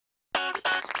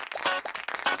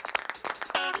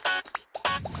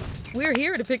We're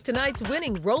here to pick tonight's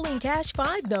winning Rolling Cash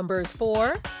 5 numbers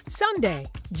for Sunday,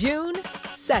 June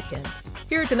 2nd.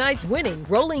 Here are tonight's winning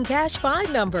Rolling Cash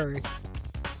 5 numbers.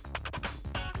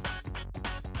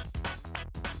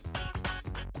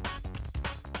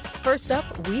 First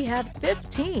up, we have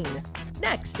 15.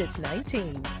 Next, it's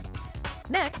 19.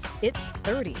 Next, it's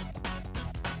 30.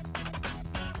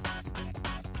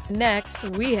 Next,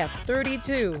 we have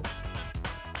 32.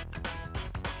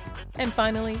 And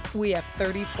finally, we have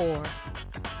 34.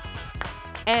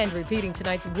 And repeating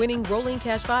tonight's winning Rolling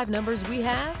Cash 5 numbers, we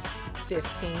have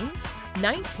 15,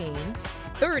 19,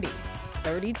 30,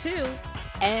 32,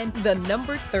 and the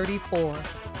number 34.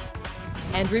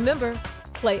 And remember,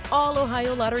 play all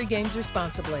Ohio Lottery games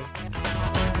responsibly.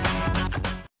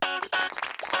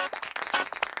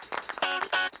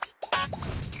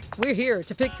 We're here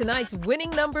to pick tonight's winning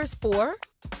numbers for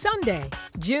Sunday,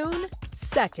 June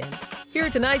 2nd. Here are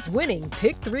tonight's winning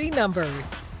Pick 3 numbers.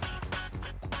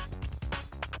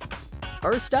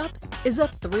 First up is a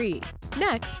 3,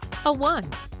 next a 1,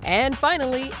 and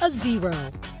finally a 0.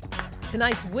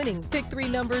 Tonight's winning Pick 3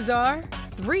 numbers are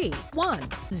 3, 1,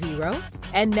 0,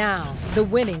 and now the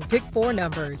winning Pick 4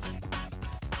 numbers.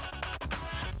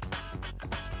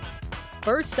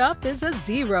 First up is a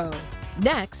 0,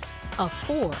 next a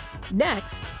 4,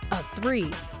 next a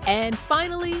 3, and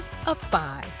finally a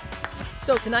 5.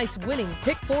 So tonight's winning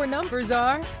Pick 4 numbers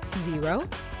are 0,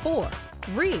 4,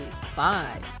 3,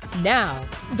 5. Now,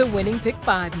 the winning Pick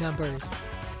 5 numbers.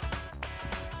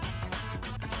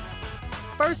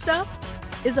 First up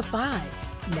is a 5,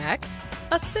 next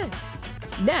a 6,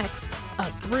 next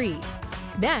a 3,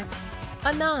 next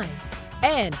a 9,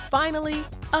 and finally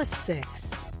a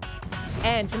 6.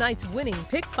 And tonight's winning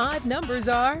Pick 5 numbers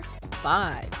are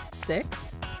 5,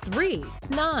 6, 3,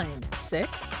 9,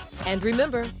 6. And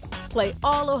remember, play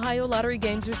all Ohio Lottery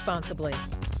games responsibly.